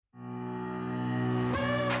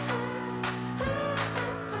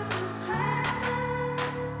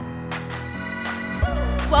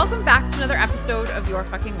Welcome back to another episode of You're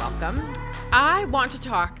Fucking Welcome. I want to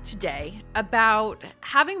talk today about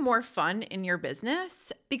having more fun in your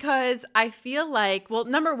business because I feel like, well,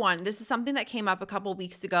 number one, this is something that came up a couple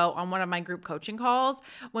weeks ago on one of my group coaching calls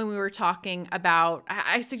when we were talking about,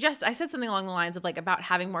 I said something along the lines of like about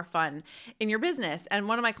having more fun in your business. And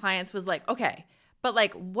one of my clients was like, okay, but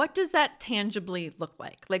like, what does that tangibly look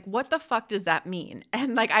like? Like, what the fuck does that mean?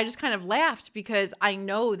 And like, I just kind of laughed because I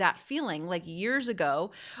know that feeling. Like years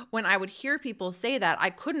ago, when I would hear people say that,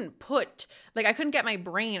 I couldn't get my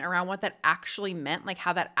brain around what that actually meant, like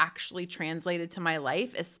how that actually translated to my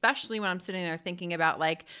life, especially when I'm sitting there thinking about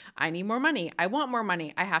like, I need more money. I want more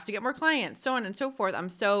money. I have to get more clients, so on and so forth. I'm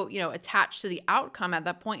so, attached to the outcome at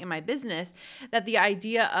that point in my business that the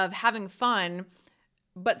idea of having fun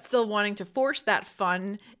but still wanting to force that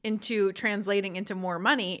fun into translating into more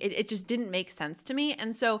money, it just didn't make sense to me.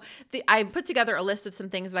 And so I've put together a list of some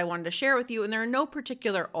things that I wanted to share with you, and they're in no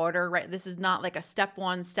particular order, right? This is not like a step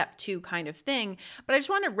one, step two kind of thing, but I just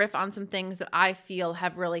want to riff on some things that I feel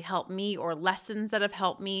have really helped me, or lessons that have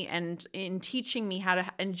helped me and in teaching me how to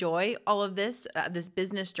enjoy all of this, this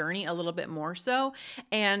business journey a little bit more so.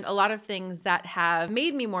 And a lot of things that have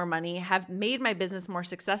made me more money, have made my business more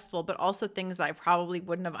successful, but also things that I probably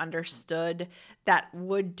wouldn't have understood that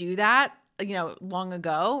would do that, long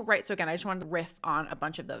ago, right? So again, I just wanted to riff on a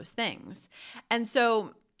bunch of those things. And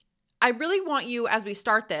so I really want you, as we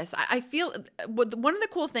start this, I feel one of the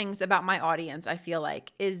cool things about my audience, I feel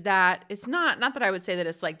like, is that it's not that I would say that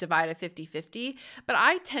it's like divided 50-50, but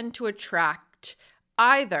I tend to attract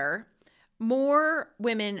either more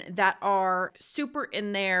women that are super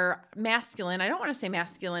in their masculine. I don't want to say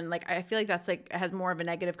masculine. Like, I feel like that's like has more of a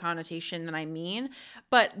negative connotation than I mean,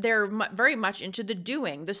 but they're very much into the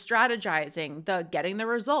doing, the strategizing, the getting the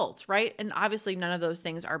results, right? And obviously none of those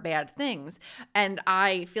things are bad things. And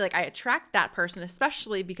I feel like I attract that person,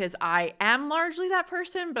 especially because I am largely that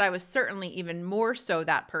person, but I was certainly even more so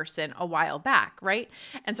that person a while back, right?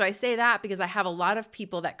 And so I say that because I have a lot of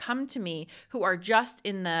people that come to me who are just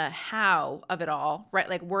in the how of it all, right?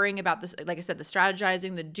 Like worrying about this, like I said, the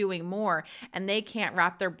strategizing, the doing more, and they can't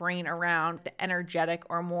wrap their brain around the energetic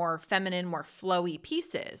or more feminine, more flowy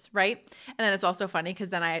pieces, right? And then it's also funny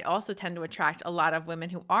because then I also tend to attract a lot of women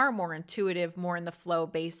who are more intuitive, more in the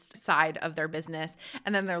flow-based side of their business.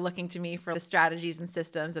 And then they're looking to me for the strategies and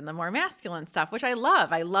systems and the more masculine stuff, which I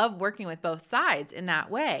love. I love working with both sides in that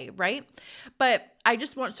way, right? But I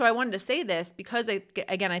wanted to say this because I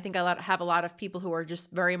think I have a lot of people who are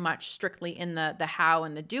just very much strictly in the how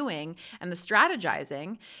and the doing and the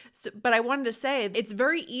strategizing. So, but I wanted to say it's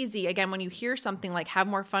very easy, again, when you hear something like have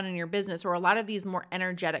more fun in your business or a lot of these more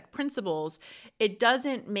energetic principles, it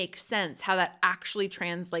doesn't make sense how that actually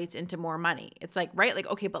translates into more money. It's like, right? Like,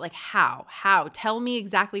 okay, but like how? Tell me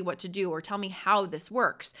exactly what to do or tell me how this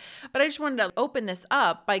works. But I just wanted to open this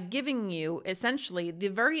up by giving you essentially the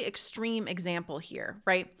very extreme example here,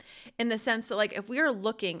 right? In the sense that like if we are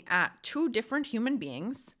looking at two different human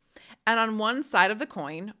beings, and on one side of the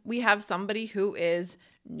coin, we have somebody who is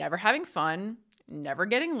never having fun, never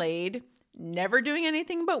getting laid, never doing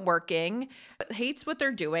anything but working, hates what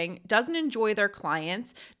they're doing, doesn't enjoy their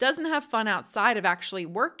clients, doesn't have fun outside of actually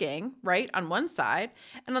working, right? On one side.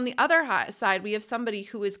 And on the other side, we have somebody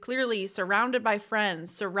who is clearly surrounded by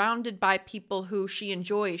friends, surrounded by people who she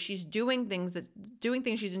enjoys. She's doing things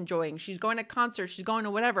she's enjoying. She's going to concerts, she's going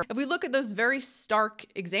to whatever. If we look at those very stark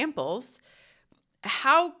examples,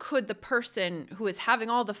 how could the person who is having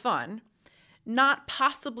all the fun not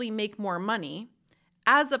possibly make more money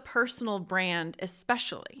as a personal brand,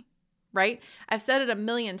 especially, right? I've said it a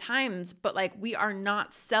million times, but like we are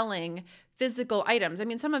not selling physical items. I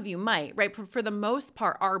mean, some of you might, right? For the most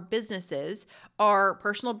part, our businesses are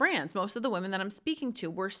personal brands. Most of the women that I'm speaking to,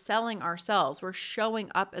 we're selling ourselves. We're showing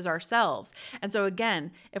up as ourselves. And so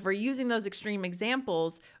again, if we're using those extreme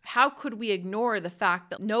examples, how could we ignore the fact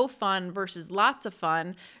that no fun versus lots of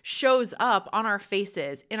fun shows up on our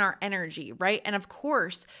faces, in our energy, right? And of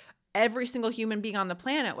course, every single human being on the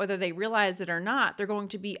planet, whether they realize it or not, they're going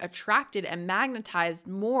to be attracted and magnetized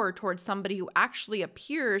more towards somebody who actually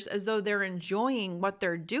appears as though they're enjoying what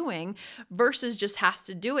they're doing versus just has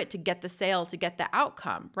to do it to get the sale, to get the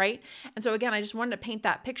outcome, right? And so again, I just wanted to paint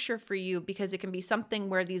that picture for you because it can be something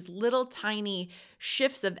where these little tiny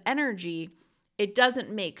shifts of energy, it doesn't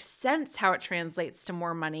make sense how it translates to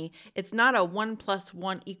more money. It's not a 1 +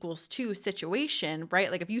 1 = 2 situation, right?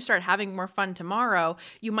 Like if you start having more fun tomorrow,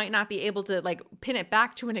 you might not be able to like pin it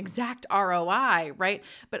back to an exact ROI, right?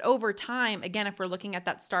 But over time, again, if we're looking at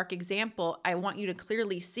that stark example, I want you to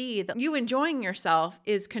clearly see that you enjoying yourself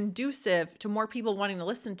is conducive to more people wanting to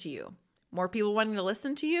listen to you. More people wanting to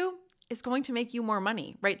listen to you is going to make you more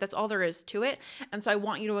money, right? That's all there is to it. And so I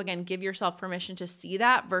want you to, again, give yourself permission to see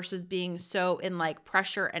that versus being so in like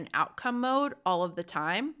pressure and outcome mode all of the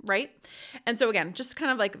time, right? And so again, just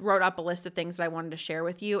kind of like wrote up a list of things that I wanted to share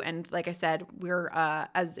with you. And like I said, we're,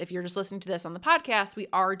 as if you're just listening to this on the podcast, we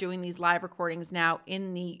are doing these live recordings now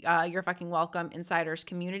in the You're Fucking Welcome Insiders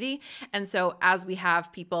community. And so as we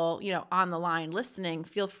have people, on the line listening,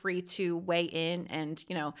 feel free to weigh in and,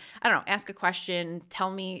 I don't know, ask a question,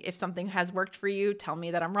 tell me if something has worked for you, tell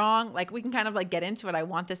me that I'm wrong. Like we can kind of like get into it. I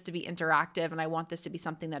want this to be interactive and I want this to be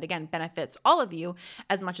something that, again, benefits all of you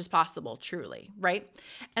as much as possible, truly, right?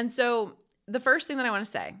 And so the first thing that I want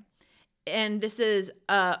to say, and this is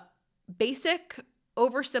a basic,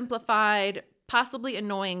 oversimplified, possibly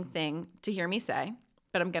annoying thing to hear me say,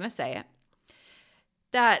 but I'm going to say it,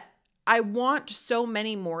 that I want so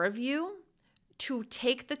many more of you to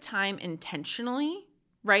take the time intentionally,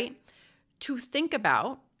 right, to think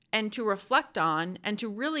about and to reflect on and to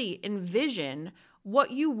really envision what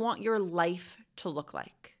you want your life to look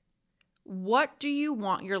like. What do you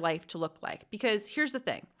want your life to look like? Because here's the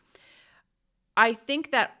thing. I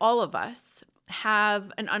think that all of us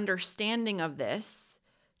have an understanding of this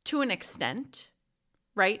to an extent,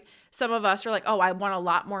 right? Some of us are like, oh, I want a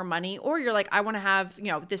lot more money. Or you're like, I want to have,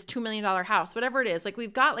 this $2 million house, whatever it is. Like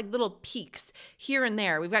we've got like little peaks here and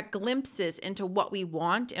there. We've got glimpses into what we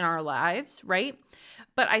want in our lives, right?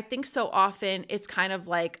 But I think so often it's kind of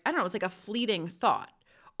like, I don't know, it's like a fleeting thought.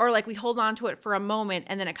 Or like we hold on to it for a moment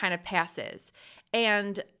and then it kind of passes.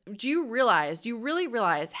 And do you really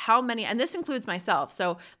realize how many, and this includes myself,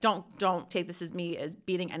 so don't take this as me as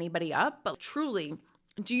beating anybody up, but truly,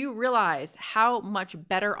 do you realize how much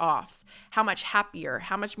better off, how much happier,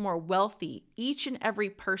 how much more wealthy each and every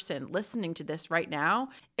person listening to this right now,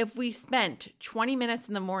 if we spent 20 minutes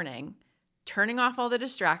in the morning turning off all the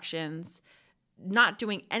distractions, not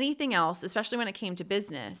doing anything else, especially when it came to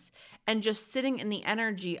business, and just sitting in the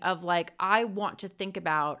energy of like, I want to think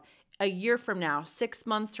about a year from now, 6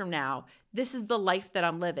 months from now, this is the life that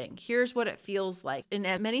I'm living. Here's what it feels like in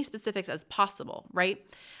as many specifics as possible, right?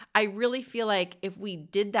 I really feel like if we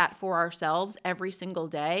did that for ourselves every single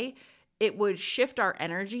day, it would shift our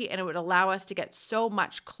energy and it would allow us to get so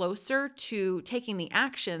much closer to taking the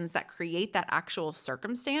actions that create that actual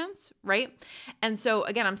circumstance, right? And so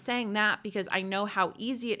again, I'm saying that because I know how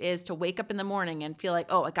easy it is to wake up in the morning and feel like,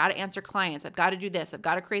 oh, I got to answer clients. I've got to do this. I've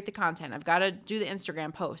got to create the content. I've got to do the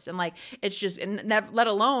Instagram post. And like, it's just, and let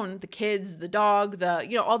alone the kids, the dog,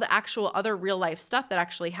 all the actual other real life stuff that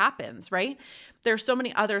actually happens, right? There's so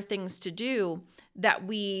many other things to do that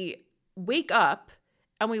we wake up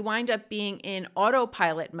and we wind up being in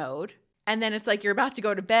autopilot mode. And then it's like you're about to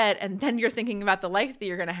go to bed and then you're thinking about the life that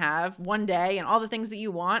you're going to have one day and all the things that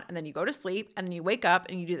you want. And then you go to sleep and then you wake up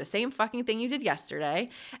and you do the same fucking thing you did yesterday.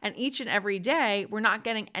 And each and every day, we're not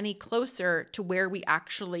getting any closer to where we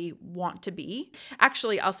actually want to be.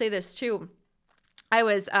 Actually, I'll say this too. I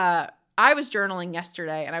was journaling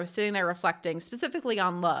yesterday and I was sitting there reflecting specifically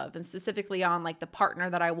on love and specifically on like the partner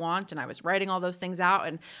that I want. And I was writing all those things out,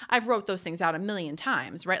 and I've wrote those things out a million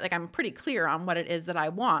times, right? Like I'm pretty clear on what it is that I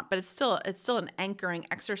want, but it's still an anchoring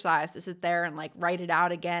exercise to sit there and like write it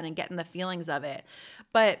out again and get in the feelings of it.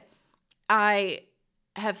 But I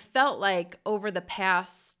have felt like over the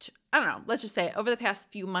past, I don't know, let's just say over the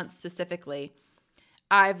past few months specifically,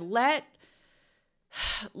 I've let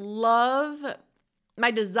my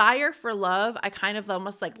desire for love, I kind of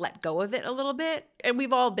almost like let go of it a little bit. And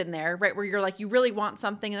we've all been there, right? Where you're like, you really want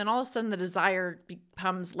something. And then all of a sudden the desire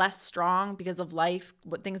becomes less strong because of life,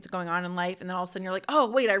 what things are going on in life. And then all of a sudden you're like, oh,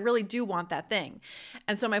 wait, I really do want that thing.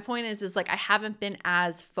 And so my point is like, I haven't been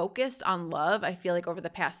as focused on love, I feel like, over the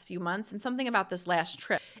past few months. And something about this last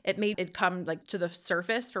trip, it made it come like to the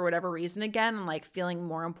surface for whatever reason again, and like feeling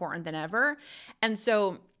more important than ever. And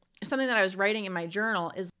so something that I was writing in my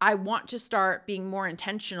journal is I want to start being more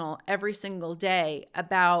intentional every single day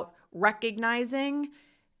about recognizing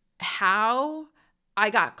how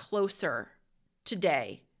I got closer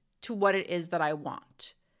today to what it is that I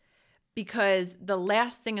want. Because the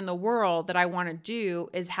last thing in the world that I want to do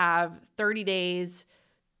is have 30 days,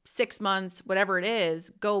 6 months, whatever it is,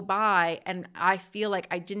 go by and I feel like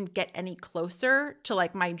I didn't get any closer to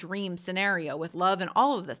like my dream scenario with love and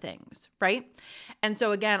all of the things, right? And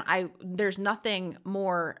so again, there's nothing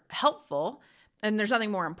more helpful and there's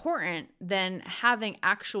nothing more important than having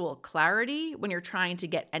actual clarity when you're trying to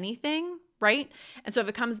get anything, right? And so if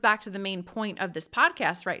it comes back to the main point of this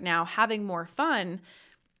podcast right now, having more fun,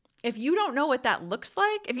 if you don't know what that looks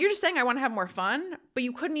like, if you're just saying, I want to have more fun, but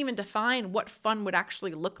you couldn't even define what fun would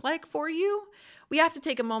actually look like for you, we have to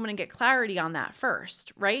take a moment and get clarity on that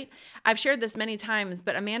first, right? I've shared this many times,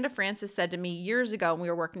 but Amanda Francis said to me years ago when we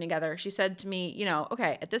were working together, she said to me,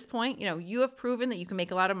 okay, at this point, you have proven that you can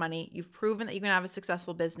make a lot of money. You've proven that you can have a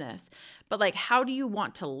successful business, but like, how do you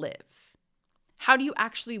want to live? How do you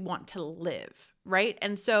actually want to live, right?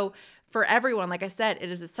 And so for everyone, like I said, it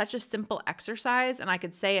is such a simple exercise, and I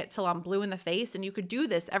could say it till I'm blue in the face, and you could do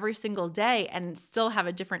this every single day and still have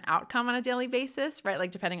a different outcome on a daily basis, right?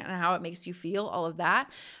 Like depending on how it makes you feel, all of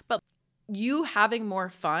that. But you having more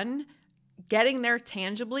fun, getting there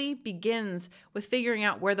tangibly begins with figuring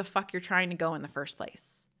out where the fuck you're trying to go in the first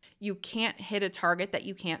place. You can't hit a target that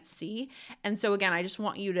you can't see. And so again, I just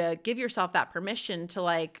want you to give yourself that permission to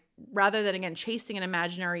like, rather than again, chasing an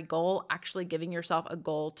imaginary goal, actually giving yourself a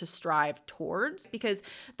goal to strive towards. Because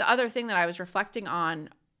the other thing that I was reflecting on,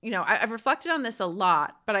 I've reflected on this a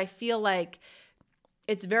lot, but I feel like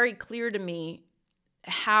it's very clear to me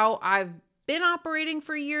how I've been operating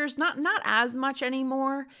for years, not as much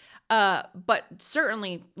anymore, but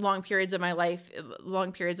certainly long periods of my life,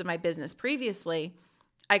 long periods of my business previously.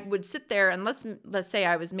 I would sit there and let's say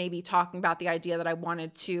I was maybe talking about the idea that I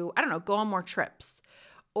wanted to, go on more trips,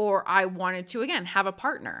 or I wanted to, again, have a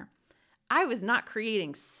partner. I was not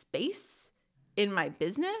creating space in my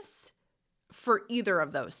business for either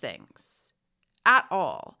of those things at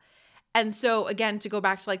all. And so again, to go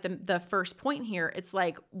back to like the first point here, it's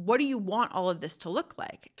like, what do you want all of this to look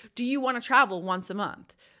like? Do you want to travel once a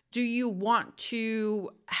month? Do you want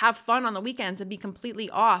to have fun on the weekends and be completely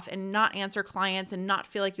off and not answer clients and not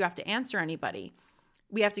feel like you have to answer anybody?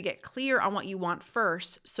 We have to get clear on what you want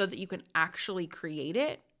first so that you can actually create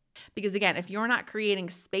it. Because again, if you're not creating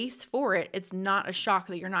space for it, it's not a shock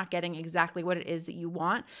that you're not getting exactly what it is that you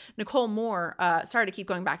want. Nicole Moore, sorry to keep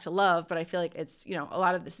going back to love, but I feel like it's, a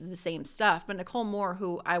lot of this is the same stuff. But Nicole Moore,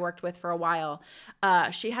 who I worked with for a while,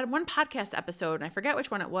 she had one podcast episode, and I forget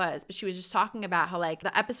which one it was, but she was just talking about how like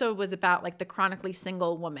the episode was about like the chronically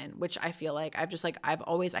single woman, which I feel like I've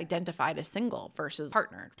always identified as single versus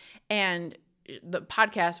partnered. And the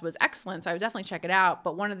podcast was excellent, so I would definitely check it out.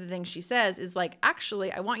 But one of the things she says is like,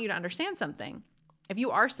 actually, I want you to understand something. If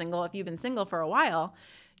you are single, if you've been single for a while,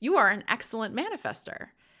 you are an excellent manifester.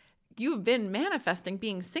 You've been manifesting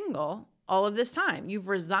being single all of this time. You've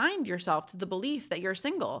resigned yourself to the belief that you're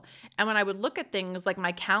single. And when I would look at things like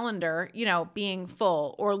my calendar, being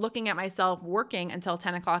full, or looking at myself working until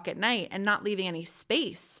 10 o'clock at night and not leaving any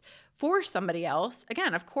space for somebody else,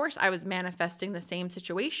 again, of course, I was manifesting the same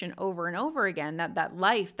situation over and over again, that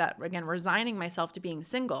life, that again, resigning myself to being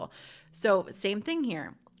single. So same thing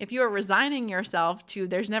here. If you are resigning yourself to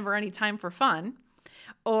there's never any time for fun,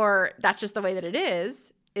 or that's just the way that it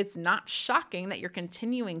is, it's not shocking that you're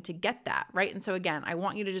continuing to get that, right? And so again, I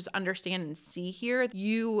want you to just understand and see here,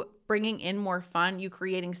 you bringing in more fun, you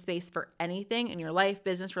creating space for anything in your life,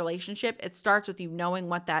 business, relationship. It starts with you knowing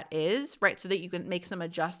what that is, right? So that you can make some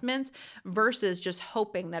adjustments versus just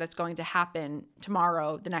hoping that it's going to happen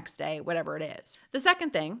tomorrow, the next day, whatever it is. The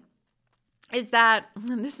second thing is that,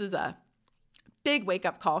 and this is a big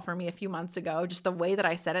wake-up call for me a few months ago, just the way that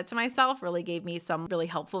I said it to myself really gave me some really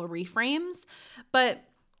helpful reframes. But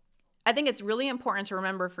I think it's really important to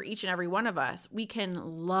remember for each and every one of us, we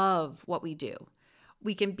can love what we do.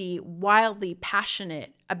 We can be wildly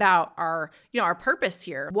passionate about our purpose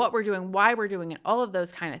here, what we're doing, why we're doing it, all of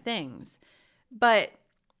those kind of things. But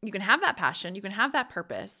you can have that passion, you can have that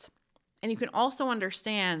purpose, and you can also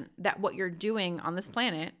understand that what you're doing on this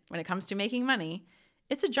planet when it comes to making money,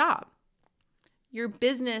 it's a job. Your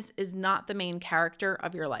business is not the main character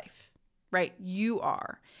of your life, right? You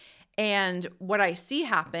are. And what I see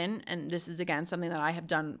happen, and this is again something that I have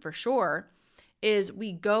done for sure, is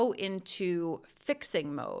we go into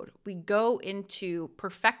fixing mode. We go into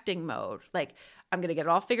perfecting mode. Like, I'm going to get it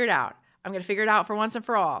all figured out. I'm going to figure it out for once and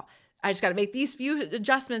for all. I just got to make these few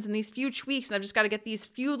adjustments and these few tweaks, and I've just got to get these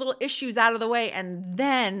few little issues out of the way, and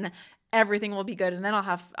then everything will be good. And then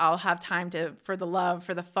I'll have time for the love,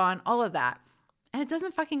 for the fun, all of that. And it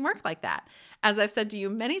doesn't fucking work like that. As I've said to you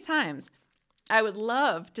many times, I would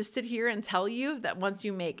love to sit here and tell you that once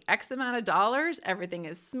you make X amount of dollars, everything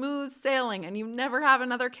is smooth sailing and you never have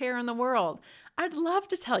another care in the world. I'd love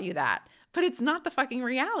to tell you that, but it's not the fucking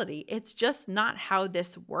reality. It's just not how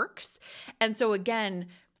this works. And so again,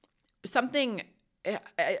 it's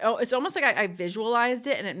almost like I visualized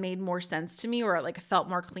it and it made more sense to me, or like it felt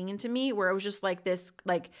more clean to me, where it was just like this,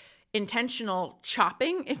 like intentional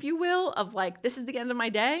chopping, if you will, of like, this is the end of my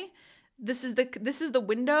day. This is the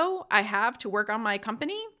window I have to work on my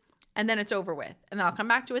company. and then it's over with. And then I'll come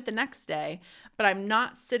back to it the next day. But I'm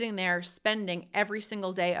not sitting there spending every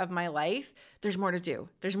single day of my life. There's more to do.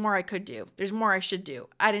 There's more I could do. There's more I should do.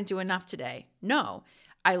 I didn't do enough today. No,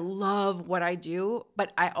 I love what I do,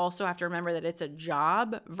 but I also have to remember that it's a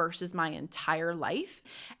job versus my entire life.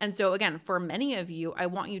 And so again, for many of you, I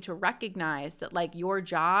want you to recognize that like your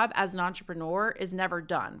job as an entrepreneur is never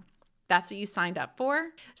done. That's what you signed up for.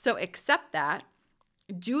 So accept that.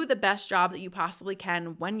 Do the best job that you possibly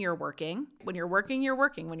can when you're working. When you're working, you're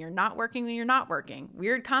working. When you're not working, you're not working.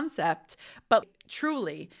 Weird concept, but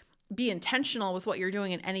truly be intentional with what you're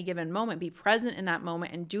doing in any given moment. Be present in that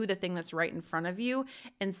moment and do the thing that's right in front of you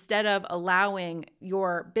instead of allowing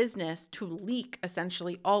your business to leak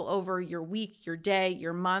essentially all over your week, your day,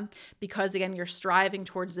 your month, because again, you're striving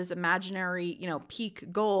towards this imaginary, peak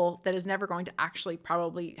goal that is never going to actually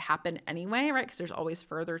probably happen anyway, right? Because there's always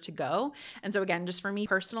further to go. And so again, just for me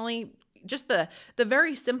personally, just the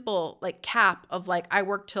very simple like cap of like, I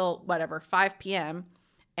work till 5 p.m.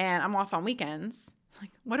 and I'm off on weekends. Like,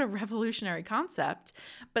 what a revolutionary concept.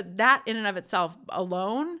 But that in and of itself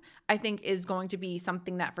alone, I think is going to be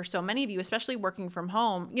something that for so many of you, especially working from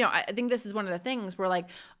home, I think this is one of the things where like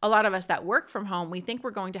a lot of us that work from home, we think we're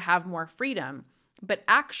going to have more freedom. But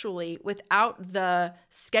actually, without the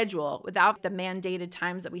schedule, without the mandated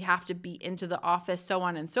times that we have to be into the office, so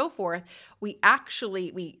on and so forth, we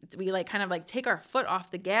actually, we like kind of like take our foot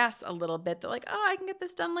off the gas a little bit. They're like, oh, I can get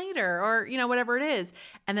this done later, or, whatever it is.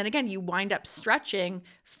 And then again, you wind up stretching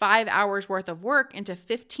 5 hours worth of work into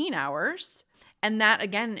 15 hours. And that,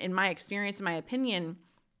 again, in my experience, in my opinion,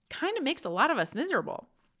 kind of makes a lot of us miserable.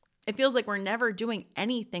 It feels like we're never doing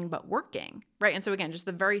anything but working, right? And so again, just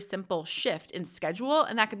the very simple shift in schedule,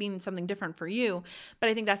 and that could mean something different for you, but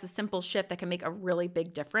I think that's a simple shift that can make a really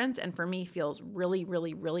big difference, and for me feels really,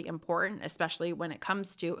 really, really important, especially when it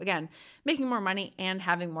comes to, again, making more money and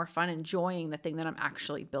having more fun, enjoying the thing that I'm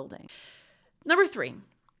actually building. Number 3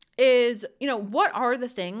 is, what are the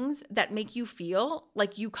things that make you feel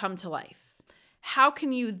like you come to life? How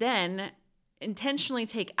can you then intentionally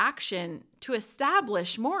take action to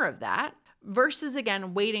establish more of that versus,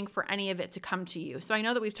 again, waiting for any of it to come to you? So I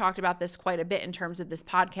know that we've talked about this quite a bit in terms of this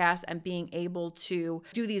podcast and being able to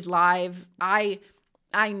do these live. I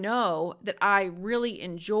know that I really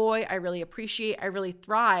enjoy, I really appreciate, I really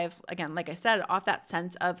thrive, again, like I said, off that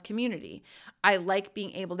sense of community. I like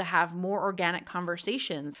being able to have more organic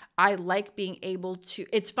conversations. I like being able to,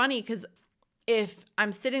 it's funny because if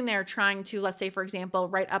I'm sitting there trying to, let's say, for example,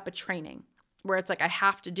 write up a training, where it's like I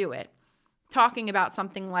have to do it, talking about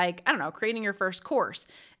something like, I don't know, creating your first course.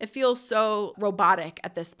 It feels so robotic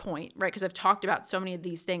at this point, right? Because I've talked about so many of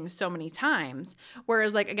these things so many times.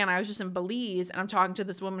 Whereas like, again, I was just in Belize and I'm talking to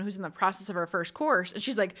this woman who's in the process of her first course. And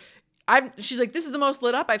she's like, this is the most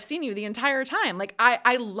lit up I've seen you the entire time. Like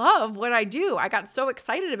I love what I do. I got so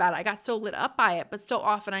excited about it. I got so lit up by it, but so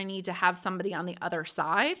often I need to have somebody on the other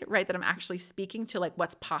side, right? That I'm actually speaking to like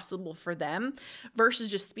what's possible for them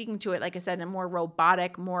versus just speaking to it, like I said, in a more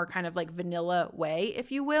robotic, more kind of like vanilla way,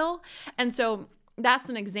 if you will. And so that's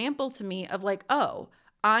an example to me of like, oh,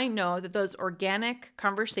 I know that those organic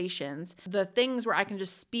conversations, the things where I can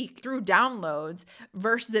just speak through downloads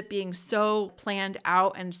versus it being so planned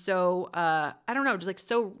out and so, I don't know, just like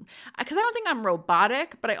so, because I don't think I'm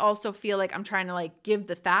robotic, but I also feel like I'm trying to like give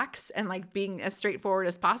the facts and like being as straightforward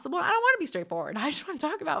as possible. I don't want to be straightforward. I just want to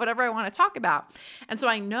talk about whatever I want to talk about. And so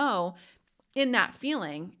I know in that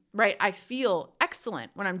feeling, right, I feel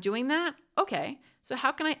excellent when I'm doing that. Okay. So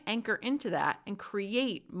how can I anchor into that and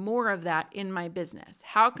create more of that in my business?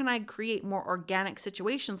 How can I create more organic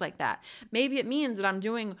situations like that? Maybe it means that I'm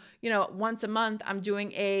doing, once a month, I'm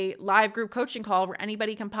doing a live group coaching call where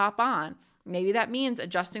anybody can pop on. Maybe that means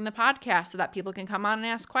adjusting the podcast so that people can come on and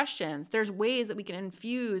ask questions. There's ways that we can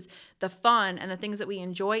infuse the fun and the things that we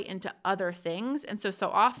enjoy into other things. And so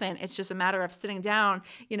often it's just a matter of sitting down,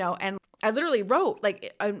 and I literally wrote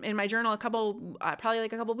like in my journal probably a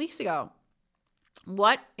couple weeks ago,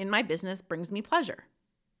 what in my business brings me pleasure?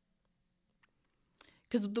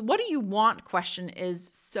 Because the what do you want question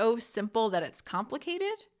is so simple that it's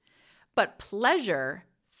complicated, but pleasure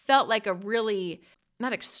felt like a really,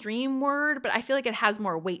 not extreme word, but I feel like it has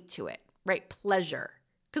more weight to it, right? Pleasure.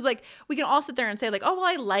 Because like we can all sit there and say like, oh, well,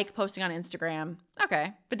 I like posting on Instagram.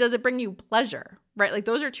 Okay. But does it bring you pleasure, right? Like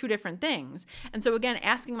those are two different things. And so again,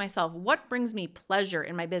 asking myself, what brings me pleasure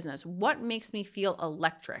in my business? What makes me feel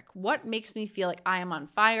electric? What makes me feel like I am on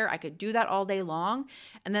fire? I could do that all day long.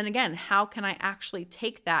 And then again, how can I actually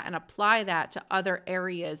take that and apply that to other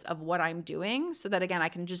areas of what I'm doing so that again, I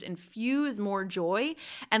can just infuse more joy?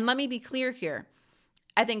 And let me be clear here.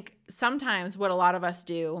 I think sometimes what a lot of us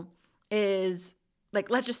do is like,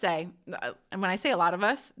 let's just say, and when I say a lot of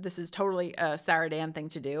us, this is totally a Sarah Dan thing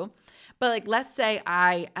to do. But like, let's say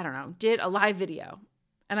I don't know, did a live video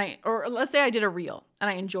or let's say I did a reel and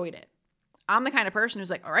I enjoyed it. I'm the kind of person who's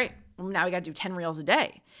like, all right, well, now we got to do 10 reels a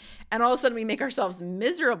day. And all of a sudden we make ourselves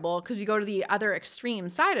miserable because we go to the other extreme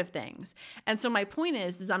side of things. And so my point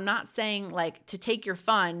is I'm not saying like to take your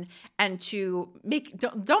fun and to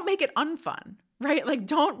don't make it unfun, right? Like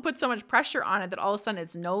don't put so much pressure on it that all of a sudden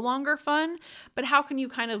it's no longer fun, but how can you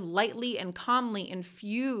kind of lightly and calmly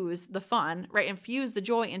infuse the fun, right? Infuse the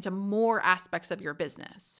joy into more aspects of your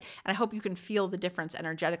business. And I hope you can feel the difference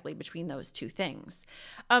energetically between those two things.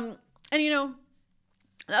 And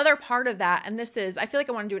the other part of that, and this is, I feel like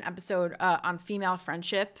I want to do an episode on female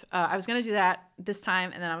friendship. I was going to do that this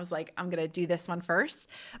time, and then I was like, I'm going to do this one first.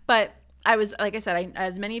 But I was, like I said,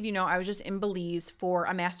 as many of you know, I was just in Belize for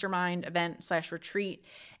a mastermind event / retreat.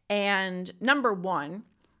 And number one,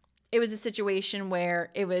 it was a situation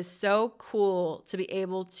where it was so cool to be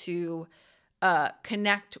able to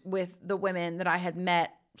connect with the women that I had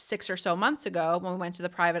met 6 or so months ago when we went to the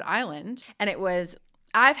private island. And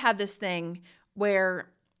I've had this thing where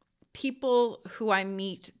people who I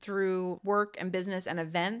meet through work and business and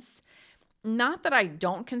events, not that I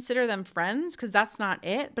don't consider them friends, because that's not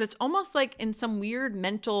it, but it's almost like in some weird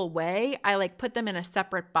mental way, I like put them in a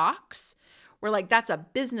separate box where like that's a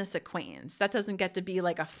business acquaintance. That doesn't get to be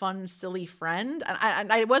like a fun, silly friend.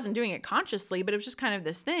 And I wasn't doing it consciously, but it was just kind of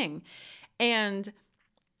this thing. And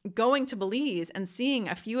going to Belize and seeing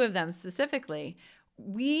a few of them specifically,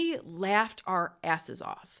 we laughed our asses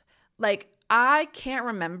off. Like, I can't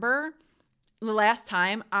remember the last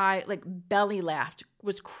time I like belly laughed,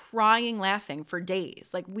 was crying laughing for days.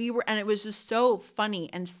 Like and it was just so funny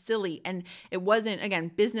and silly. And it wasn't,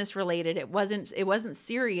 again, business related. It wasn't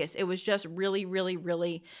serious. It was just really, really,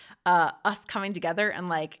 really us coming together and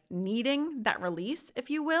like needing that release, if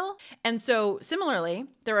you will. And so similarly,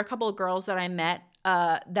 there were a couple of girls that I met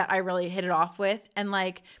that I really hit it off with. And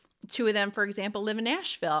like, 2 of them, for example, live in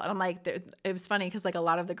Nashville. And I'm like, it was funny because like a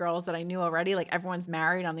lot of the girls that I knew already, like everyone's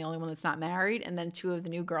married. I'm the only one that's not married. And then 2 of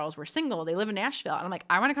the new girls were single. They live in Nashville. And I'm like,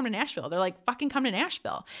 I want to come to Nashville. They're like, fucking come to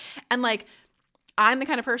Nashville. And like, I'm the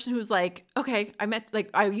kind of person who's like, okay,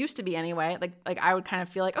 I used to be anyway. Like I would kind of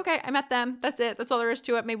feel like, okay, I met them. That's it. That's all there is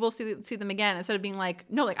to it. Maybe we'll see them again. Instead of being like,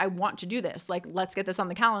 no, like I want to do this. Like, let's get this on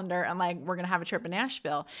the calendar and like, we're going to have a trip in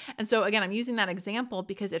Nashville. And so again, I'm using that example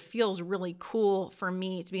because it feels really cool for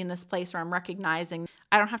me to be in this place where I'm recognizing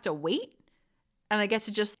I don't have to wait. And I get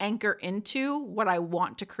to just anchor into what I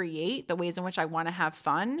want to create, the ways in which I want to have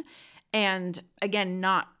fun. And again,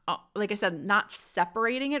 not, like I said, not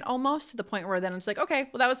separating it almost to the point where then it's like, okay,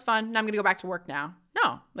 well, that was fun. Now I'm going to go back to work now.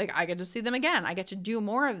 No, like I get to see them again. I get to do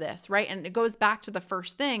more of this, right? And it goes back to the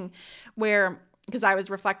first thing because I was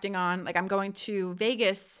reflecting on, like, I'm going to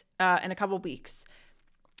Vegas in a couple of weeks.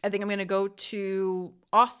 I think I'm going to go to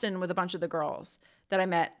Austin with a bunch of the girls that I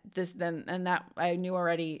met and that I knew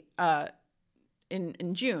already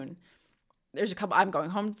in June. There's a couple, I'm going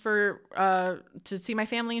home to see my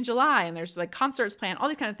family in July, and there's like concerts planned, all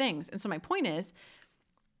these kind of things. And so my point is,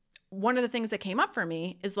 one of the things that came up for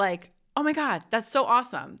me is like, oh my God, that's so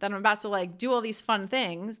awesome that I'm about to like do all these fun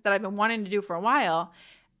things that I've been wanting to do for a while.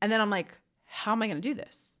 And then I'm like, how am I going to do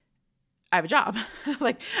this? I have a job.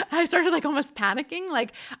 Like I started like almost panicking.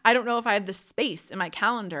 Like, I don't know if I have the space in my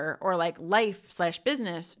calendar or like life /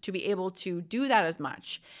 business to be able to do that as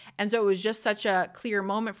much. And so it was just such a clear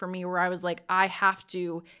moment for me where I was like, I have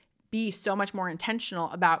to be so much more intentional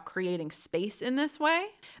about creating space in this way,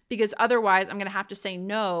 because otherwise I'm going to have to say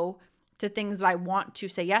no to things that I want to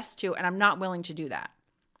say yes to. And I'm not willing to do that.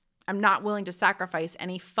 I'm not willing to sacrifice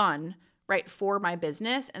any fun, right, for my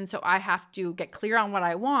business. And so I have to get clear on what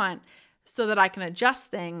I want so that I can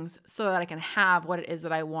adjust things so that I can have what it is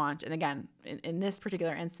that I want. And again, in this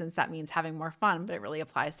particular instance, that means having more fun, but it really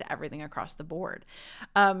applies to everything across the board.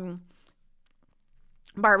 Barbara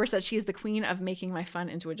said she is the queen of making my fun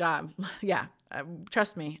into a job. Yeah,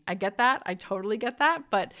 trust me. I get that. I totally get that.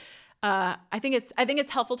 But I think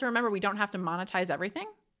it's helpful to remember we don't have to monetize everything,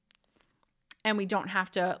 and we don't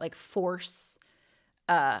have to like force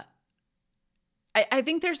I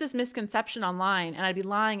think there's this misconception online, and I'd be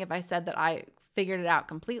lying if I said that I figured it out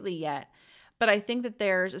completely yet. But I think that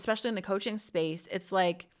there's, especially in the coaching space, it's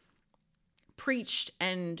like preached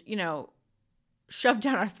and, shoved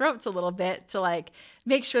down our throats a little bit to like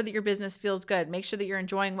make sure that your business feels good, make sure that you're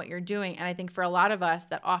enjoying what you're doing. And I think for a lot of us,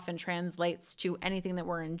 that often translates to anything that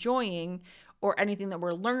we're enjoying or anything that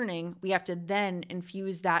we're learning, we have to then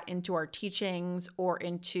infuse that into our teachings or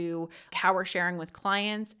into how we're sharing with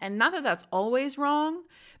clients. And not that that's always wrong,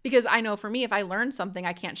 because I know for me, if I learn something,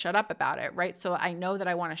 I can't shut up about it, right? So I know that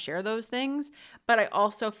I want to share those things, but I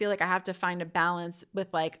also feel like I have to find a balance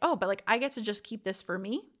with like, oh, but like I get to just keep this for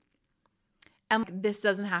me. And this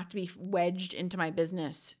doesn't have to be wedged into my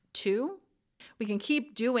business too. We can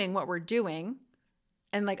keep doing what we're doing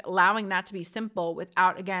and like allowing that to be simple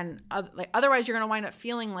without, again, like otherwise you're going to wind up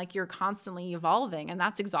feeling like you're constantly evolving, and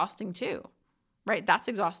that's exhausting too, right? That's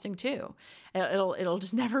exhausting too. It'll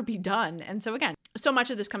just never be done. And so again, so much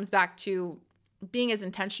of this comes back to being as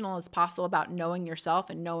intentional as possible about knowing yourself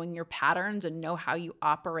and knowing your patterns and know how you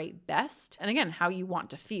operate best. And again, how you want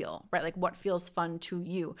to feel, right? Like what feels fun to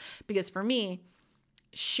you. Because for me,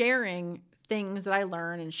 sharing things that I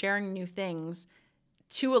learn and sharing new things,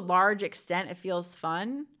 to a large extent, it feels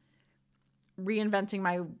fun. Reinventing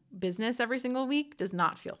my business every single week does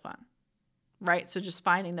not feel fun, right? So just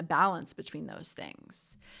finding the balance between those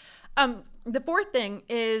things. The fourth thing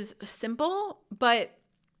is simple, but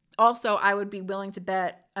also I would be willing to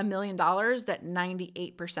bet $1 million that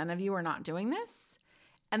 98% of you are not doing this.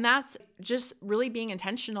 And that's just really being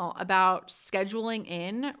intentional about scheduling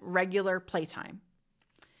in regular playtime.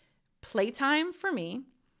 Playtime for me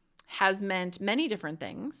has meant many different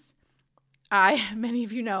things. Many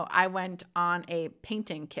of you know, I went on a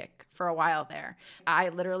painting kick for a while there. I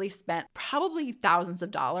literally spent probably thousands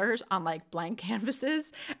of dollars on like blank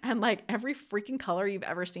canvases and like every freaking color you've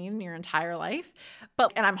ever seen in your entire life.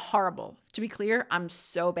 And I'm horrible. To be clear, I'm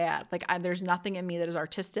so bad. Like there's nothing in me that is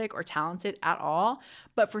artistic or talented at all.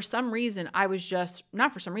 But for some reason, I was just,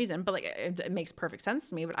 not for some reason, but like it makes perfect sense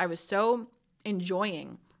to me, but I was so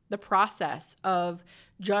enjoying the process of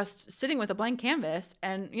just sitting with a blank canvas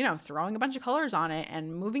and, throwing a bunch of colors on it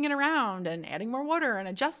and moving it around and adding more water and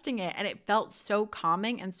adjusting it. And it felt so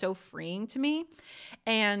calming and so freeing to me.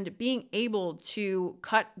 And being able to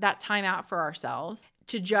cut that time out for ourselves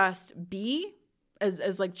to just be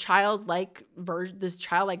as like childlike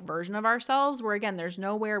version of ourselves, where again, there's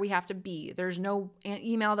nowhere we have to be. There's no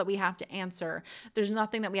email that we have to answer. There's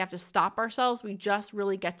nothing that we have to stop ourselves. We just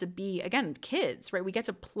really get to be, again, kids, right? We get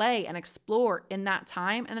to play and explore in that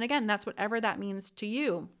time. And then again, that's whatever that means to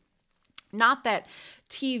you. Not that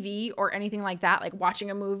TV or anything like that, like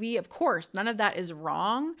watching a movie, of course, none of that is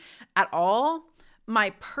wrong at all.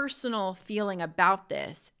 My personal feeling about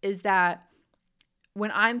this is that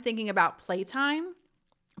when I'm thinking about playtime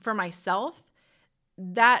for myself,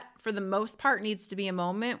 that for the most part needs to be a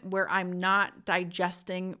moment where I'm not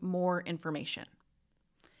digesting more information.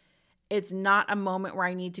 It's not a moment where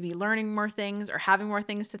I need to be learning more things or having more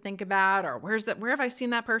things to think about, or where have I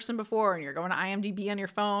seen that person before? And you're going to IMDb on your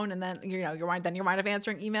phone, and then you wind up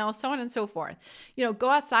answering emails, so on and so forth. Go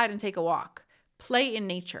outside and take a walk, play in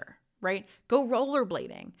nature, right? Go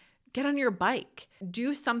rollerblading. Get on your bike,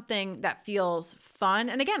 do something that feels fun.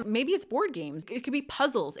 And again, maybe it's board games. It could be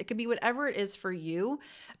puzzles. It could be whatever it is for you.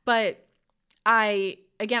 But I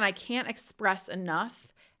can't express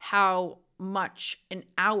enough how much an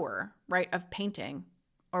hour, right, of painting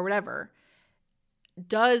or whatever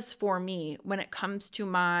does for me when it comes to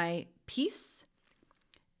my peace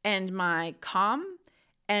and my calm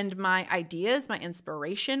and my ideas, my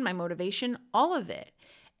inspiration, my motivation, all of it.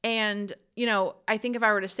 And, I think if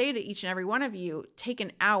I were to say to each and every one of you, take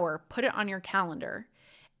an hour, put it on your calendar,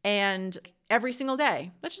 and every single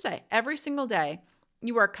day, let's just say every single day,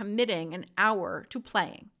 you are committing an hour to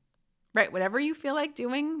playing, right? Whatever you feel like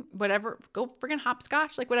doing, whatever, go friggin'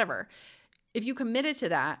 hopscotch, like whatever. If you committed to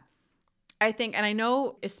that, I think, and I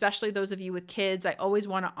know, especially those of you with kids, I always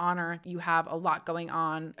want to honor you have a lot going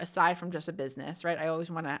on aside from just a business, right? I always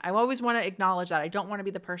want to acknowledge that. I don't want to be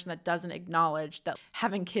the person that doesn't acknowledge that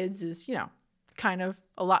having kids is, kind of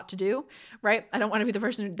a lot to do, right? I don't want to be the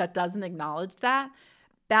person that doesn't acknowledge that.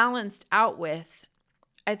 Balanced out with,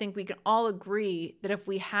 I think we can all agree that if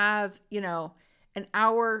we have, an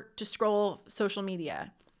hour to scroll social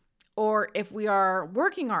media, or if we are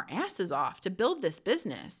working our asses off to build this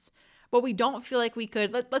business, but we don't feel like we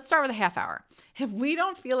could, let's start with a half hour. If we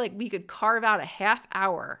don't feel like we could carve out a half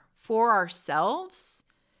hour for ourselves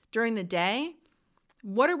during the day,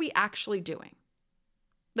 what are we actually doing?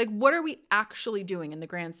 Like, what are we actually doing in the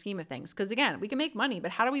grand scheme of things? Because again, we can make money,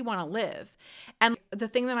 but how do we want to live? And the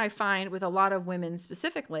thing that I find with a lot of women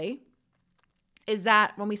specifically is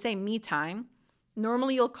that when we say me time,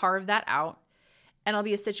 normally you'll carve that out and it'll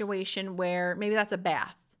be a situation where maybe that's a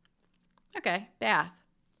bath. Okay, bath.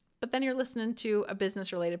 but then you're listening to a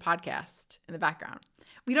business related podcast in the background.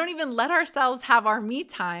 We don't even let ourselves have our me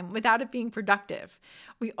time without it being productive.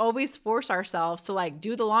 We always force ourselves to like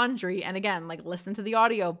do the laundry and again, like listen to the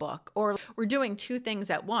audiobook, or we're doing two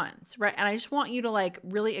things at once, right? And I just want you to like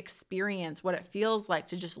really experience what it feels like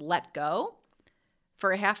to just let go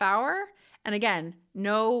for a half hour. And again,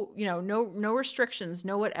 no restrictions,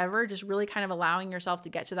 no whatever, just really kind of allowing yourself to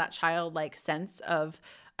get to that childlike sense of,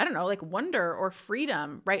 I don't know, like wonder or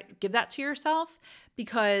freedom, right? Give that to yourself,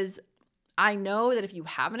 because I know that if you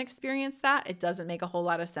haven't experienced that, it doesn't make a whole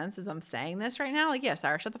lot of sense as I'm saying this right now. Like, yeah,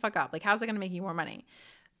 Sarah, shut the fuck up. Like, how's it going to make you more money?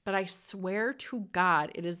 But I swear to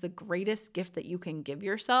God, it is the greatest gift that you can give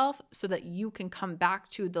yourself so that you can come back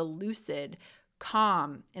to the lucid,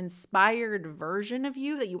 calm, inspired version of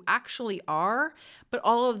you that you actually are. But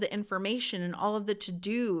all of the information and all of the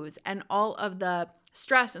to-dos and all of the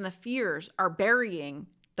stress and the fears are burying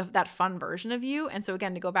that fun version of you. And so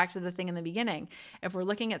again, to go back to the thing in the beginning, if we're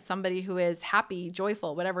looking at somebody who is happy,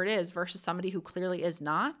 joyful, whatever it is, versus somebody who clearly is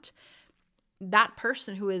not, that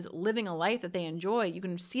person who is living a life that they enjoy, you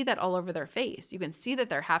can see that all over their face. You can see that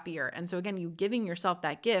they're happier. And so again, you giving yourself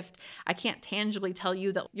that gift, I can't tangibly tell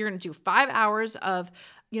you that you're going to do 5 hours of,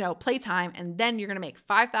 playtime and then you're going to make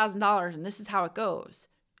 $5,000 and this is how it goes.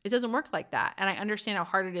 It doesn't work like that. And I understand how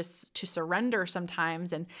hard it is to surrender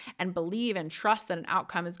sometimes and believe and trust that an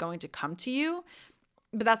outcome is going to come to you.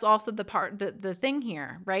 But that's also the thing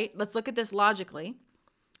here, right? Let's look at this logically.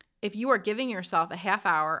 If you are giving yourself a half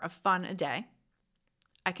hour of fun a day,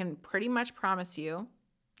 I can pretty much promise you,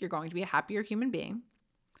 you're going to be a happier human being.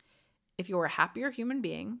 If you're a happier human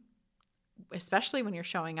being, especially when you're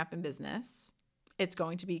showing up in business, it's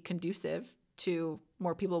going to be conducive to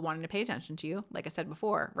more people wanting to pay attention to you, like I said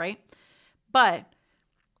before, right? But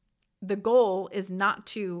the goal is not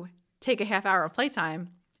to take a half hour of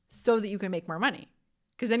playtime so that you can make more money,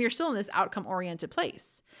 because then you're still in this outcome-oriented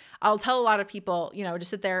place. I'll tell a lot of people, to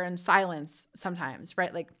sit there in silence sometimes,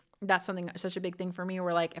 right? Like that's such a big thing for me,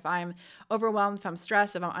 where like if I'm overwhelmed, if I'm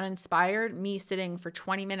stressed, if I'm uninspired, me sitting for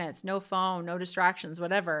 20 minutes, no phone, no distractions,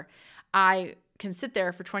 whatever, I can sit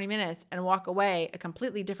there for 20 minutes and walk away a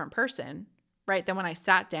completely different person, right, than when I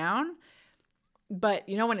sat down. But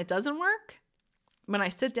when it doesn't work? When I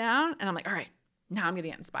sit down and I'm like, all right, now I'm going to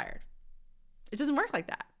get inspired. It doesn't work like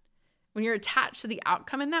that. When you're attached to the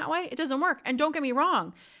outcome in that way, it doesn't work. And don't get me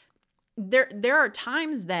wrong, there are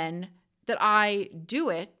times then that I do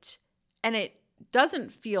it and it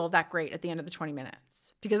doesn't feel that great at the end of the 20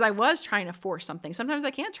 minutes because I was trying to force something. Sometimes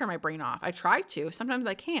I can't turn my brain off. I try to, sometimes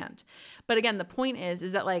I can't. But again, the point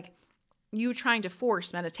is that like you trying to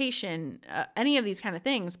force meditation, any of these kind of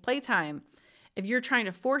things, playtime, if you're trying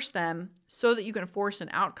to force them so that you can force an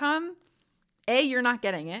outcome, A, you're not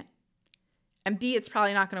getting it. And B, it's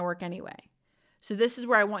probably not going to work anyway. So this is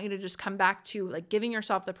where I want you to just come back to like giving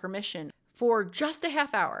yourself the permission for just a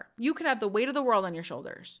half hour. You could have the weight of the world on your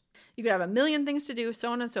shoulders. You could have a million things to do,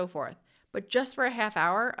 so on and so forth. But just for a half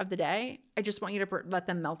hour of the day, I just want you to let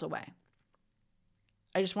them melt away.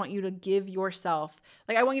 I just want you to give yourself,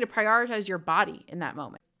 I want you to prioritize your body in that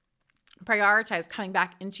moment. Prioritize coming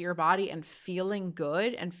back into your body and feeling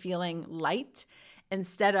good and feeling light,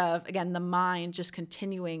 instead of, again, the mind just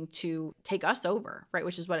continuing to take us over, right?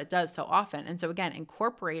 Which is what it does so often. And so again,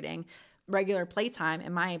 incorporating regular playtime,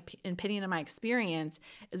 in my opinion and my experience,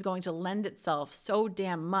 is going to lend itself so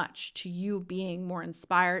damn much to you being more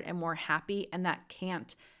inspired and more happy. And that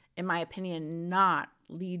can't, in my opinion, not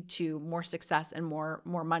lead to more success and more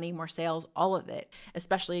money, more sales, all of it,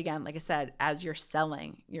 especially again, like I said, as you're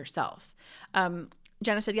selling yourself.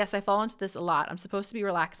 Jenna said, yes, I fall into this a lot. I'm supposed to be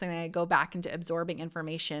relaxing and I go back into absorbing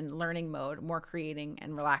information, learning mode, more creating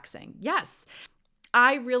and relaxing. Yes,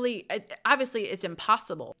 obviously it's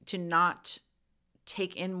impossible to not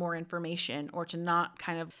take in more information or to not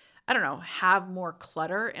kind of, have more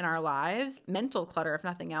clutter in our lives, mental clutter, if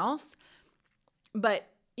nothing else. But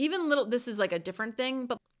this is like a different thing,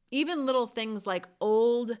 but even little things like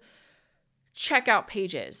old checkout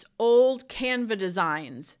pages, old Canva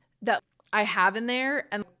designs that I have in there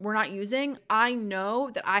and we're not using, I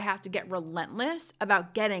know that I have to get relentless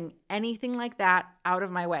about getting anything like that out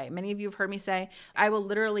of my way. Many of you have heard me say, I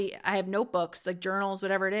have notebooks, like journals,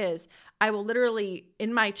 whatever it is. I will literally,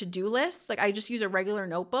 in my to-do list, I just use a regular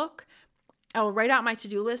notebook. I will write out my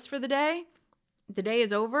to-do list for the day. the day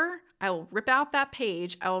is over, I will rip out that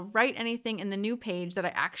page. I will write anything in the new page that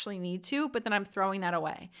I actually need to, but then I'm throwing that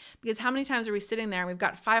away. Because how many times are we sitting there and we've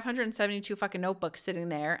got 572 fucking notebooks sitting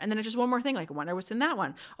there, and then it's just one more thing, like, I wonder what's in that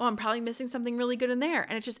one. Oh, I'm probably missing something really good in there.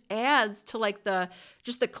 And it just adds to like the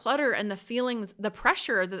clutter and the feelings, the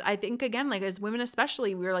pressure that I think, again, like as women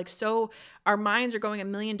especially, we're like, so our minds are going a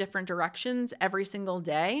million different directions every single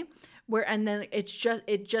day. And then it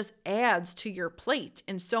just adds to your plate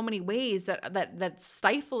in so many ways that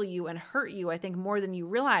stifle you and hurt you, I think, more than you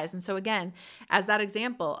realize. And so again, as that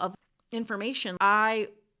example of information, I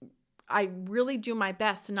really do my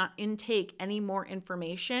best to not intake any more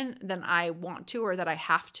information than I want to or that I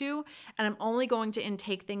have to. And I'm only going to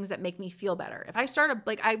intake things that make me feel better. If I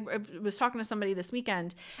I was talking to somebody this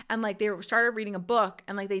weekend and like they started reading a book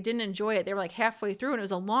and like they didn't enjoy it. They were like halfway through and it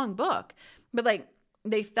was a long book, but like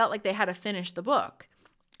they felt like they had to finish the book.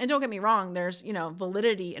 And don't get me wrong, there's,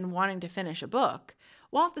 validity in wanting to finish a book.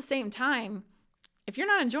 While at the same time, if you're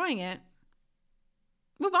not enjoying it,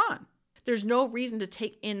 move on. There's no reason to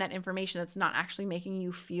take in that information that's not actually making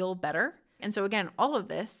you feel better. And so again, all of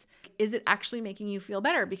this, is it actually making you feel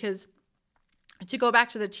better? Because to go back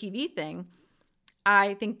to the TV thing,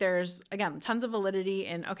 I think there's, again, tons of validity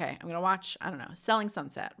in, okay, I'm going to watch, I don't know, Selling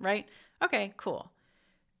Sunset, right? Okay, cool.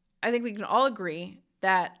 I think we can all agree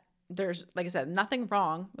that there's, like I said, nothing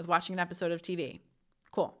wrong with watching an episode of TV.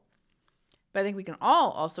 Cool. But I think we can all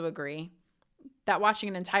also agree that watching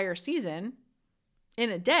an entire season in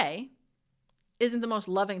a day isn't the most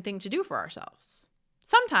loving thing to do for ourselves.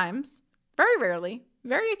 Sometimes, very rarely,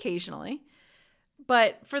 very occasionally,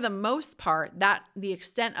 but for the most part, that the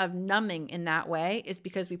extent of numbing in that way is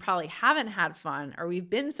because we probably haven't had fun or we've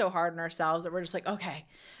been so hard on ourselves that we're just like, okay,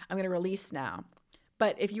 I'm going to release now.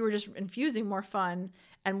 But if you were just infusing more fun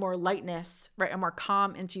and more lightness, right, and more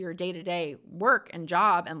calm into your day-to-day work and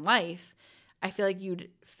job and life, I feel like you'd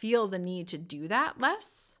feel the need to do that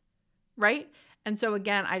less, right? And so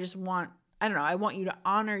again, I want you to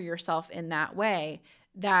honor yourself in that way,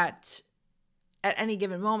 that at any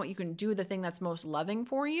given moment you can do the thing that's most loving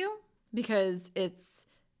for you, because it's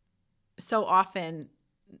so often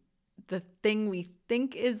the thing we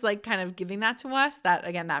think is like kind of giving that to us, that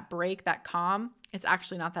again, that break, that calm, it's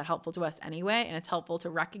actually not that helpful to us anyway. And it's helpful to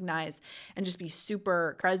recognize and just be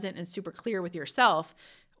super present and super clear with yourself.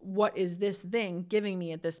 What is this thing giving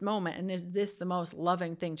me at this moment? And is this the most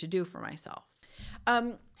loving thing to do for myself?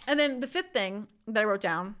 And then the fifth thing that I wrote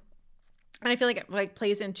down, and I feel like it like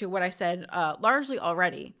plays into what I said largely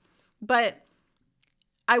already, but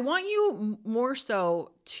I want you more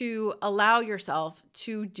so to allow yourself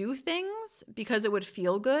to do things because it would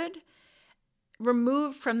feel good,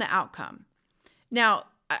 removed from the outcome. Now,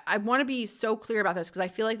 I want to be so clear about this because I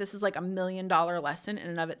feel like this is like $1 million lesson in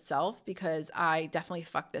and of itself, because I definitely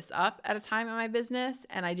fucked this up at a time in my business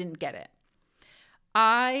and I didn't get it.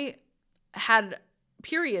 I had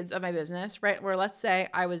periods of my business, right, where let's say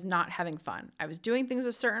I was not having fun. I was doing things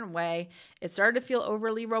a certain way. It started to feel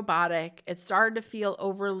overly robotic. It started to feel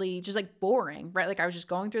overly just like boring, right? Like I was just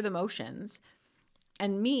going through the motions.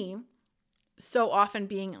 And me, so often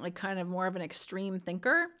being like kind of more of an extreme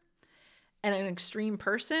thinker and an extreme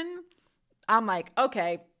person, I'm like,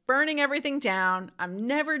 okay, burning everything down. I'm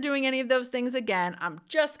never doing any of those things again. I'm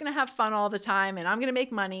just going to have fun all the time and I'm going to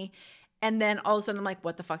make money. And then all of a sudden I'm like,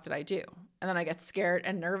 what the fuck did I do? And then I get scared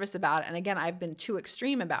and nervous about it. And again, I've been too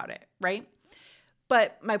extreme about it, right?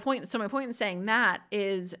 But my point in saying that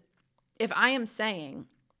is, if I am saying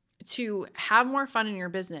to have more fun in your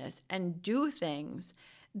business and do things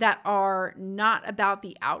that are not about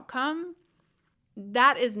the outcome,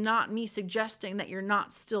 that is not me suggesting that you're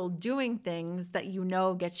not still doing things that you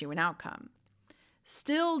know get you an outcome.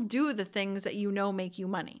 Still do the things that you know make you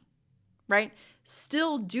money, right?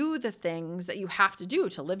 Still do the things that you have to do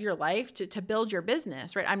to live your life, to build your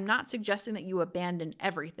business, right? I'm not suggesting that you abandon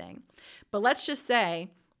everything. But let's just say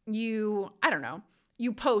you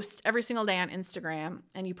post every single day on Instagram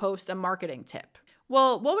and you post a marketing tip.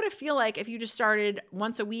 Well, what would it feel like if you just started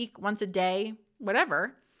once a week, once a day,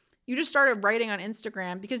 whatever, you just started writing on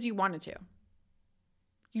Instagram because you wanted to.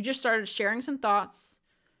 You just started sharing some thoughts.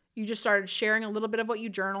 You just started sharing a little bit of what you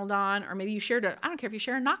journaled on, or maybe you shared I don't care if you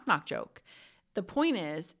share a knock-knock joke. The point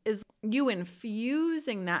is you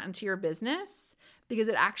infusing that into your business because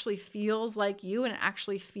it actually feels like you and it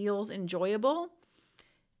actually feels enjoyable.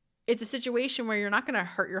 It's a situation where you're not going to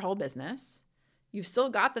hurt your whole business. You've still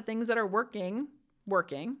got the things that are working,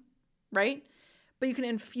 right? But you can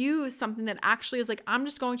infuse something that actually is like, I'm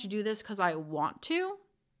just going to do this because I want to,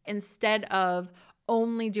 instead of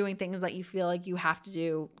only doing things that you feel like you have to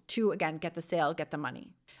do to, again, get the sale, get the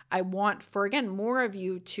money. I want for, again, more of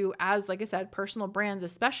you to, as like I said, personal brands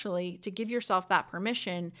especially, to give yourself that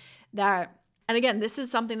permission that, and again, this is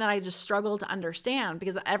something that I just struggle to understand,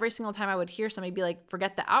 because every single time I would hear somebody be like,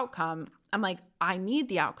 forget the outcome, I'm like, I need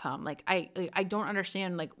the outcome. Like, I don't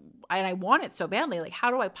understand, like, and I want it so badly. Like, how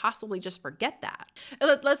do I possibly just forget that?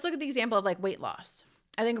 Let's look at the example of like weight loss.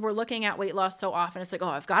 I think if we're looking at weight loss so often, it's like, oh,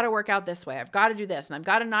 I've got to work out this way. I've got to do this, and I've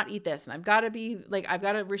got to not eat this, and I've got to be like, I've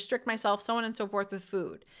got to restrict myself, so on and so forth with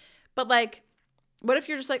food. But like, what if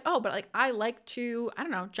you're just like, oh, but like, I like to, I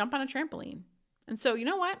don't know, jump on a trampoline. And so, you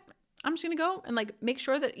know what? I'm just going to go and like make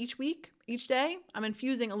sure that each week, each day, I'm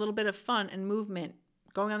infusing a little bit of fun and movement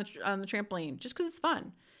going on the trampoline just because it's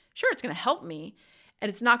fun. Sure, it's going to help me, and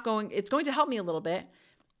it's going to help me a little bit.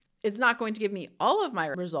 It's not going to give me all of my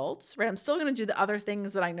results, right? I'm still going to do the other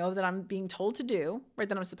things that I know that I'm being told to do, right?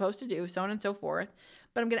 That I'm supposed to do, so on and so forth.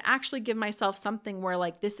 But I'm going to actually give myself something where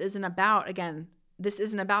like, this isn't about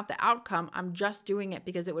the outcome. I'm just doing it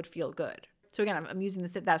because it would feel good. So again, I'm using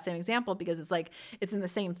that same example because it's like, it's in the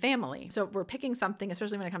same family. So if we're picking something,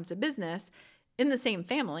 especially when it comes to business, in the same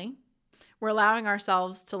family, we're allowing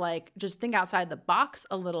ourselves to like just think outside the box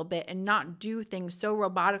a little bit and not do things so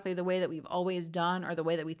robotically the way that we've always done or the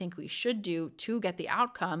way that we think we should do to get the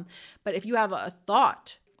outcome. But if you have a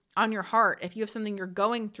thought on your heart, if you have something you're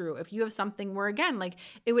going through, if you have something where, again, like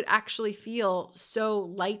it would actually feel so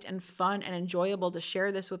light and fun and enjoyable to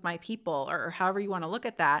share this with my people, or however you want to look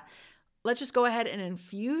at that, let's just go ahead and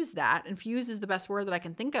infuse that. Infuse is the best word that I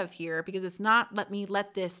can think of here, because it's not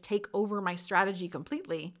let this take over my strategy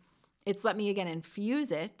completely. It's let me, again, infuse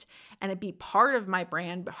it and it be part of my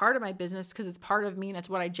brand, part of my business, because it's part of me and it's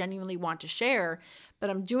what I genuinely want to share. But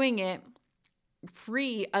I'm doing it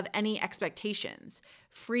free of any expectations,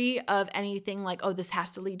 free of anything like, oh, this has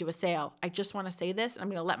to lead to a sale. I just want to say this. And I'm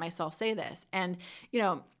going to let myself say this. And,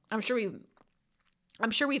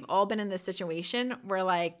 I'm sure we've all been in this situation where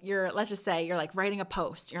like let's just say you're like writing a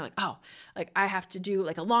post. You're like, oh, like I have to do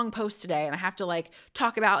like a long post today, and I have to like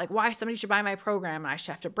talk about like why somebody should buy my program, and I should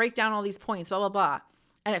have to break down all these points, blah, blah, blah.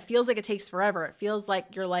 And it feels like it takes forever. It feels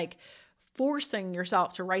like you're like forcing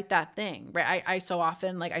yourself to write that thing, right? I so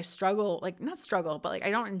often like I struggle, like not struggle, but like I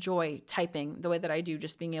don't enjoy typing the way that I do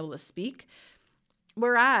just being able to speak.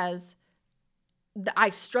 Whereas I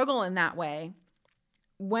struggle in that way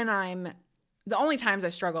the only times I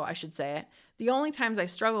struggle, I should say it, the only times I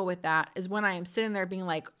struggle with that is when I am sitting there being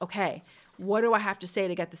like, okay, what do I have to say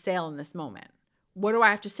to get the sale in this moment? What do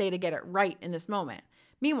I have to say to get it right in this moment?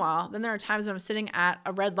 Meanwhile, then there are times when I'm sitting at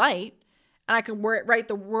a red light and I can write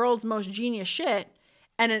the world's most genius shit,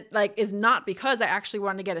 and it like is not because I actually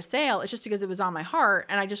wanted to get a sale. It's just because it was on my heart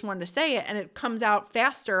and I just wanted to say it, and it comes out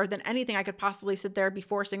faster than anything I could possibly sit there be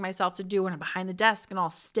forcing myself to do when I'm behind the desk and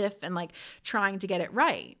all stiff and like trying to get it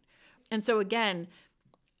right. And so again,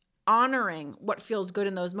 honoring what feels good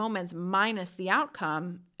in those moments minus the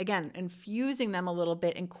outcome, again, infusing them a little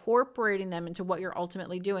bit, incorporating them into what you're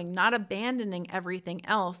ultimately doing, not abandoning everything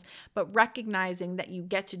else, but recognizing that you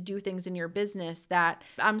get to do things in your business. That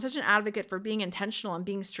I'm such an advocate for being intentional and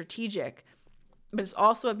being strategic. But it's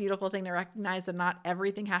also a beautiful thing to recognize that not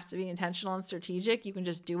everything has to be intentional and strategic. You can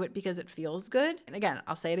just do it because it feels good. And again,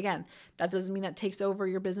 I'll say it again. That doesn't mean that takes over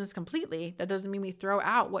your business completely. That doesn't mean we throw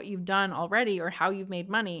out what you've done already or how you've made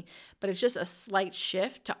money. But it's just a slight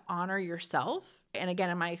shift to honor yourself. And again,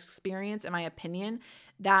 in my experience, in my opinion,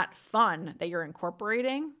 that fun that you're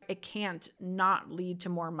incorporating, it can't not lead to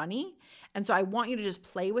more money. And so I want you to just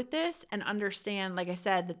play with this and understand, like I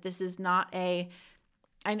said, that this is not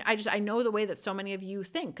I know the way that so many of you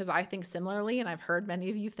think, because I think similarly, and I've heard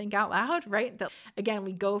many of you think out loud, right? That again,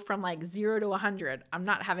 we go from like 0 to 100. I'm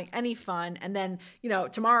not having any fun. And then,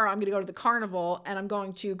 tomorrow I'm going to go to the carnival and I'm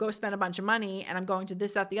going to go spend a bunch of money and I'm going to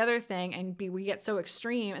this, that, the other thing. And we get so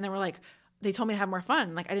extreme. And then we're like, they told me to have more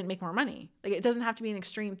fun. Like I didn't make more money. Like it doesn't have to be an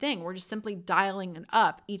extreme thing. We're just simply dialing it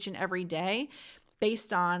up each and every day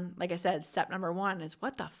based on, like I said, step number 1 is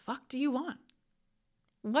what the fuck do you want?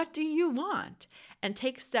 What do you want? And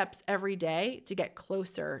take steps every day to get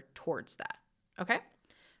closer towards that. Okay?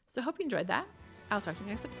 So I hope you enjoyed that. I'll talk to you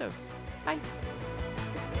next episode. Bye.